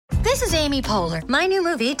This is Amy Poehler. My new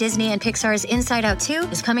movie, Disney and Pixar's Inside Out 2,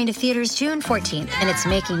 is coming to theaters June 14th, and it's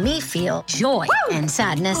making me feel joy and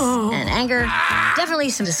sadness and anger, definitely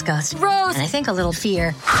some disgust, and I think a little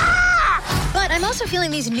fear. But I'm also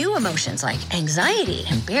feeling these new emotions like anxiety,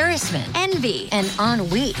 embarrassment, envy, and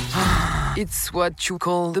ennui. It's what you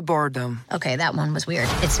call the boredom. Okay, that one was weird.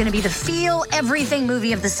 It's gonna be the feel everything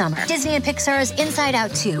movie of the summer. Disney and Pixar's Inside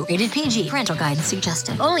Out 2, rated PG. Parental guidance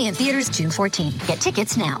suggested. Only in theaters June 14th. Get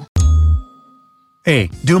tickets now.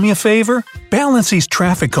 Hey, do me a favor? Balance these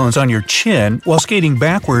traffic cones on your chin while skating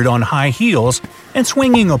backward on high heels and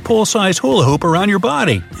swinging a full-size hula hoop around your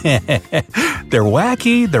body. They're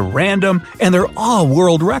wacky, they're random, and they're all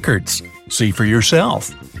world records. See for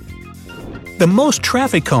yourself. The most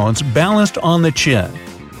traffic cones balanced on the chin.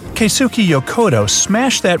 Keisuke Yokota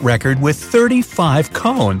smashed that record with 35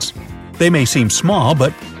 cones. They may seem small,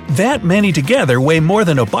 but that many together weigh more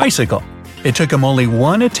than a bicycle. It took him only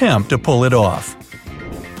one attempt to pull it off.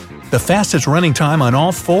 The fastest running time on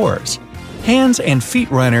all fours. Hands and feet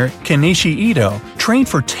runner Kenichi Ito trained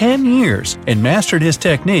for 10 years and mastered his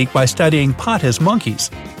technique by studying Patta's monkeys.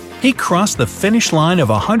 He crossed the finish line of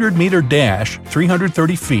a 100-meter dash,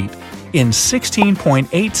 330 feet, in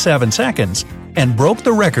 16.87 seconds and broke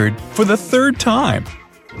the record for the third time.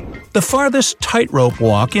 The farthest tightrope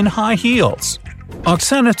walk in high heels.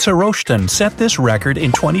 Oksana Tsaroshtan set this record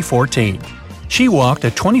in 2014. She walked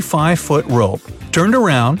a 25-foot rope, turned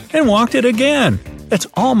around, and walked it again. It's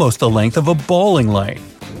almost the length of a bowling lane.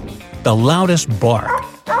 The loudest bark.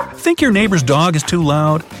 Think your neighbor's dog is too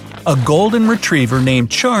loud? A golden retriever named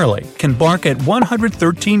Charlie can bark at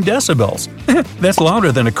 113 decibels. That's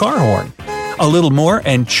louder than a car horn. A little more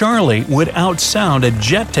and Charlie would outsound a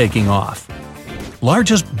jet taking off.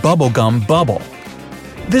 Largest bubblegum bubble.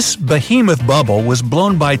 This behemoth bubble was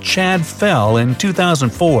blown by Chad Fell in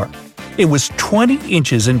 2004. It was 20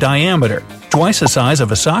 inches in diameter, twice the size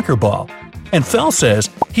of a soccer ball. And Fell says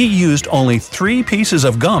he used only 3 pieces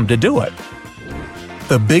of gum to do it.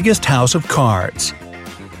 The biggest house of cards.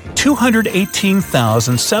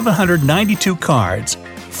 218,792 cards,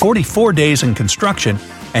 44 days in construction,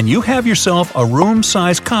 and you have yourself a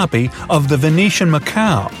room-sized copy of the Venetian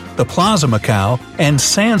Macao, the Plaza Macao, and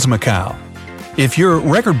Sands Macao. If you're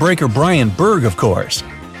record breaker Brian Berg, of course.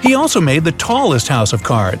 He also made the tallest house of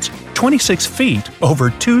cards, 26 feet over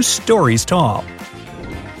 2 stories tall.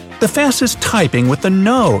 The fastest typing with the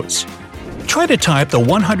nose. Try to type the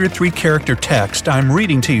 103-character text I'm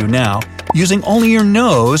reading to you now using only your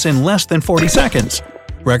nose in less than 40 seconds.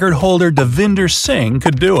 Record holder Devinder Singh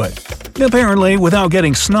could do it. Apparently without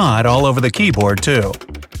getting snot all over the keyboard, too.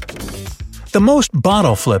 The most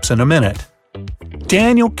bottle flips in a minute.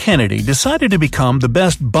 Daniel Kennedy decided to become the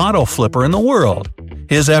best bottle flipper in the world.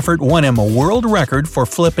 His effort won him a world record for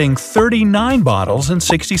flipping 39 bottles in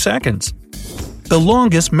 60 seconds. The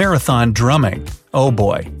longest marathon drumming. Oh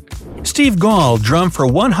boy. Steve Gall drummed for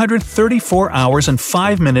 134 hours and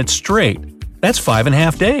 5 minutes straight. That's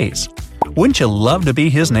 5.5 days. Wouldn't you love to be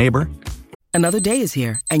his neighbor? Another day is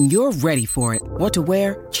here, and you're ready for it. What to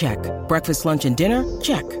wear? Check. Breakfast, lunch, and dinner?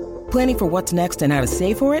 Check. Planning for what's next and how to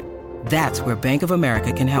save for it? That's where Bank of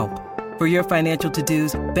America can help. For your financial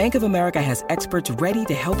to-dos, Bank of America has experts ready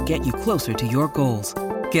to help get you closer to your goals.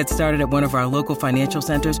 Get started at one of our local financial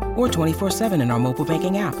centers or 24/7 in our mobile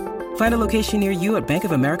banking app. Find a location near you at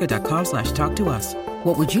bankofamerica.com/talktous.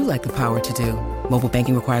 What would you like the power to do? Mobile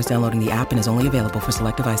banking requires downloading the app and is only available for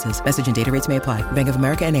select devices. Message and data rates may apply. Bank of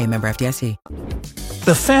America N.A., member FDIC.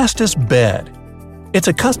 The fastest bed. It's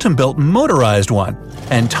a custom-built motorized one,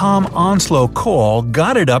 and Tom Onslow Cole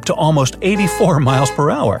got it up to almost 84 miles per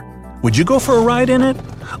hour. Would you go for a ride in it?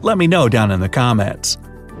 Let me know down in the comments.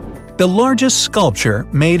 The largest sculpture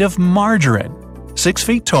made of margarine. 6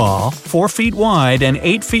 feet tall, 4 feet wide, and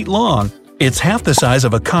 8 feet long. It's half the size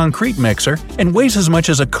of a concrete mixer and weighs as much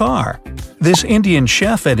as a car. This Indian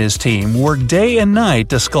chef and his team worked day and night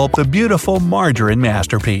to sculpt the beautiful margarine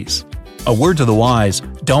masterpiece. A word to the wise,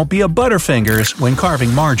 don't be a Butterfingers when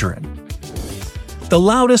carving margarine. The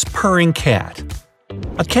loudest purring cat.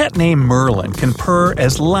 A cat named Merlin can purr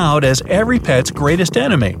as loud as every pet's greatest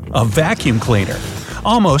enemy, a vacuum cleaner,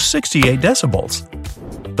 almost 68 decibels.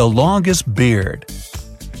 The longest beard.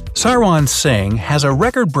 Sarwan Singh has a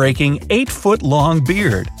record-breaking 8-foot-long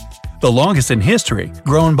beard, the longest in history,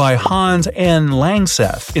 grown by Hans N.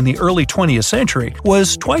 Langseth in the early 20th century,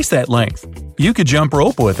 was twice that length. You could jump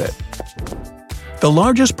rope with it. The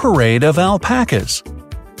largest parade of alpacas.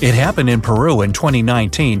 It happened in Peru in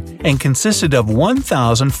 2019 and consisted of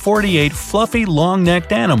 1,048 fluffy,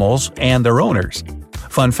 long-necked animals and their owners.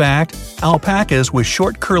 Fun fact, alpacas with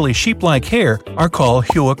short curly sheep-like hair are called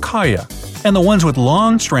huacaya. and the ones with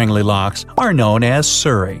long strangly locks are known as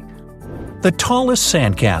Surrey. The tallest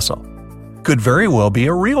sandcastle could very well be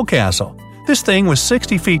a real castle. This thing was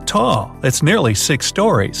 60 feet tall. It's nearly 6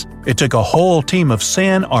 stories. It took a whole team of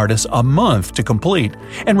sand artists a month to complete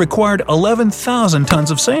and required 11,000 tons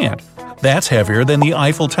of sand. That's heavier than the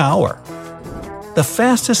Eiffel Tower. The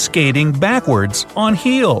fastest skating backwards on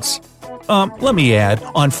heels. Let me add,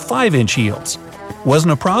 on 5-inch heels.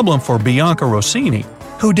 Wasn't a problem for Bianca Rossini,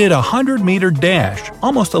 who did a 100-meter dash,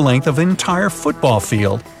 almost the length of an entire football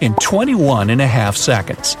field, in 21.5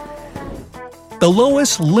 seconds. The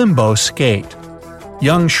lowest limbo skate.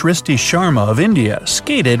 Young Shrishti Sharma of India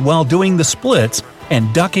skated while doing the splits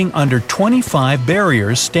and ducking under 25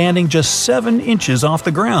 barriers standing just 7 inches off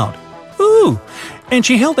the ground. Ooh! And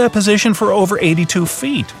she held that position for over 82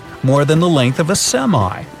 feet, more than the length of a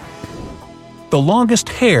semi. The longest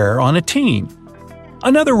hair on a teen.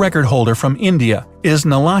 Another record holder from India is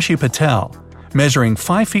Nalashi Patel, measuring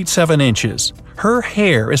 5 feet 7 inches. Her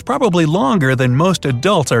hair is probably longer than most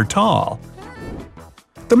adults are tall.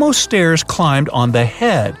 The most stairs climbed on the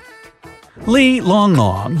head. Li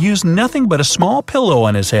Longlong used nothing but a small pillow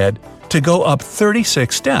on his head to go up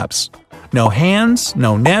 36 steps. No hands,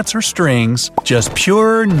 no nets or strings, just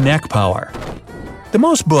pure neck power. The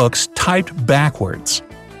most books typed backwards.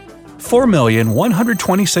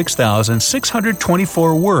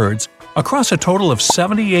 4,126,624 words across a total of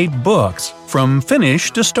 78 books from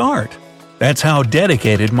finish to start. That's how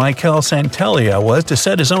dedicated Michael Santelia was to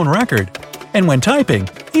set his own record. And when typing,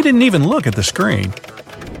 he didn't even look at the screen.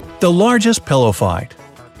 The largest pillow fight.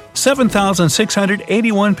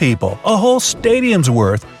 7,681 people, a whole stadium's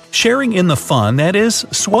worth, sharing in the fun that is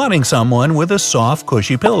swatting someone with a soft,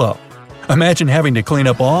 cushy pillow. Imagine having to clean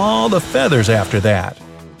up all the feathers after that.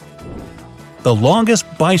 The longest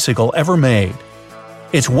bicycle ever made.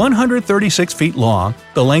 It's 136 feet long,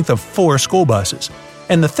 the length of 4 school buses.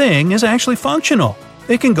 And the thing is actually functional.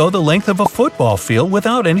 It can go the length of a football field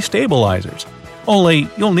without any stabilizers. Only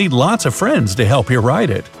you'll need lots of friends to help you ride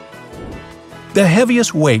it. The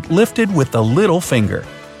heaviest weight lifted with the little finger.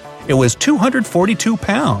 It was 242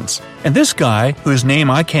 pounds, and this guy, whose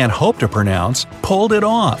name I can't hope to pronounce, pulled it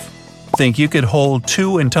off. Think you could hold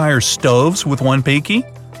 2 entire stoves with one pinky?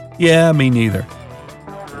 Yeah, me neither.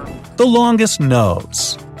 The longest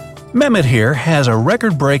nose. Mehmet here has a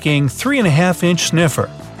record-breaking 3.5-inch sniffer,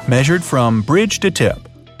 measured from bridge to tip.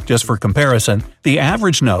 Just for comparison, the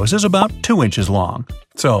average nose is about 2 inches long,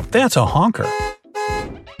 so that's a honker.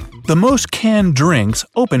 The most canned drinks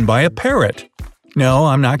opened by a parrot. No,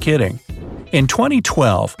 I'm not kidding. In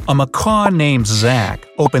 2012, a macaw named Zach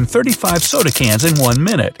opened 35 soda cans in 1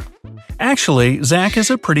 minute. Actually, Zach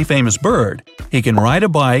is a pretty famous bird. He can ride a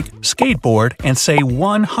bike, skateboard, and say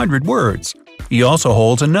 100 words. He also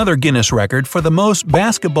holds another Guinness record for the most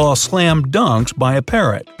basketball slam dunks by a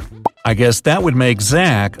parrot. I guess that would make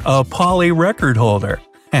Zach a poly record holder.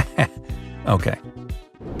 Okay.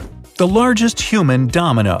 The largest human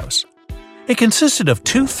dominoes. It consisted of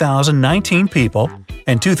 2,019 people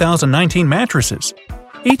and 2,019 mattresses.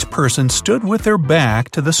 Each person stood with their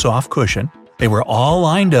back to the soft cushion. They were all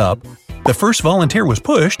lined up. The first volunteer was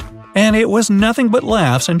pushed, and it was nothing but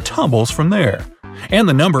laughs and tumbles from there. And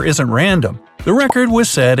the number isn't random. The record was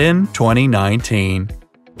set in 2019.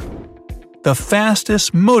 The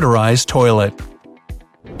fastest motorized toilet.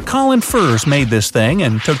 Colin Furze made this thing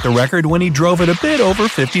and took the record when he drove it a bit over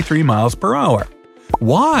 53 miles per hour.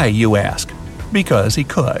 Why, you ask? Because he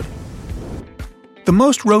could. The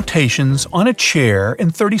most rotations on a chair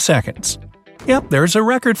in 30 seconds. Yep, there's a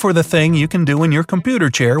record for the thing you can do in your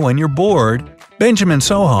computer chair when you're bored. Benjamin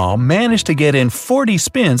Sohal managed to get in 40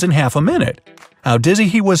 spins in half a minute. How dizzy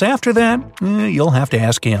he was after that? You'll have to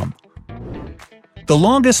ask him. The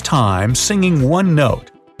longest time singing one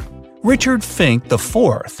note. Richard Fink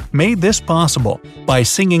IV made this possible by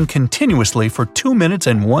singing continuously for 2 minutes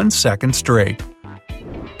and 1 second straight.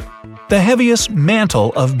 The heaviest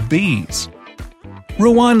mantle of bees.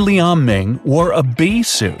 Ruan Liaoming wore a bee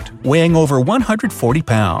suit weighing over 140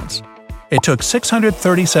 pounds. It took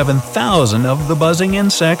 637,000 of the buzzing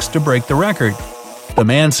insects to break the record. The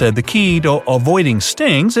man said the key to avoiding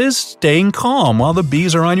stings is staying calm while the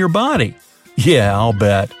bees are on your body. Yeah, I'll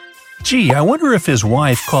bet. Gee, I wonder if his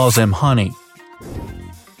wife calls him honey.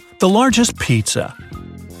 The largest pizza.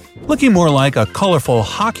 Looking more like a colorful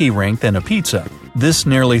hockey rink than a pizza, this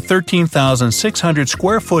nearly 13,600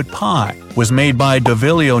 square foot pie was made by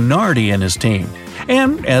Davilio Nardi and his team.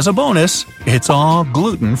 And as a bonus, it's all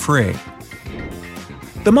gluten-free.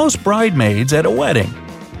 The most bridesmaids at a wedding.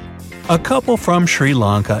 A couple from Sri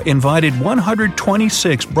Lanka invited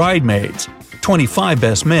 126 bridesmaids. 25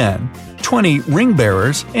 best men, 20 ring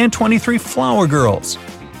bearers, and 23 flower girls.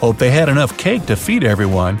 Hope they had enough cake to feed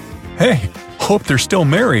everyone. Hey, hope they're still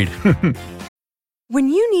married. When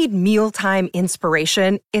you need mealtime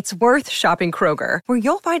inspiration, it's worth shopping Kroger, where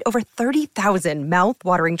you'll find over 30,000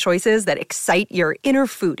 mouth-watering choices that excite your inner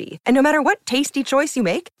foodie. And no matter what tasty choice you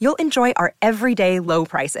make, you'll enjoy our everyday low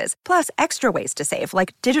prices, plus extra ways to save,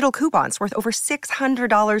 like digital coupons worth over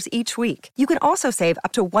 $600 each week. You can also save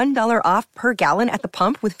up to $1 off per gallon at the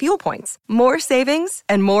pump with fuel points. More savings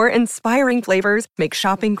and more inspiring flavors make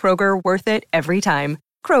shopping Kroger worth it every time.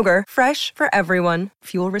 Kroger, fresh for everyone.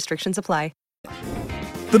 Fuel restrictions apply.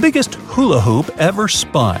 The biggest hula hoop ever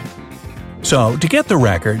spun. So, to get the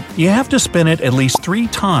record, you have to spin it at least 3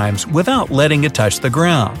 times without letting it touch the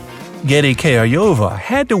ground. Getty Kayova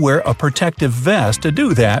had to wear a protective vest to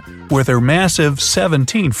do that with her massive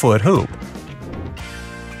 17-foot hoop.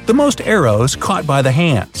 The most arrows caught by the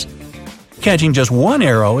hands. Catching just 1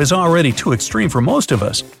 arrow is already too extreme for most of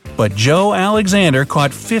us, but Joe Alexander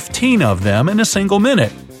caught 15 of them in a single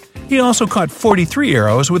minute. He also caught 43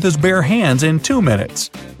 arrows with his bare hands in 2 minutes.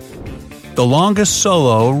 The longest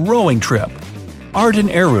solo rowing trip. Arden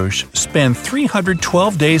Arush spent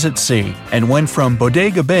 312 days at sea and went from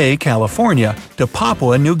Bodega Bay, California to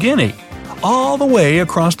Papua New Guinea, all the way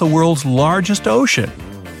across the world's largest ocean.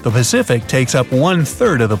 The Pacific takes up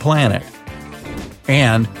 1/3 of the planet.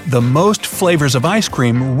 And the most flavors of ice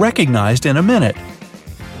cream recognized in a minute.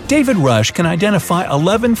 David Rush can identify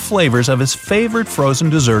 11 flavors of his favorite frozen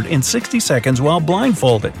dessert in 60 seconds while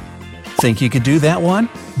blindfolded. Think you could do that one?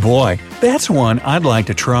 Boy, that's one I'd like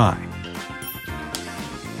to try.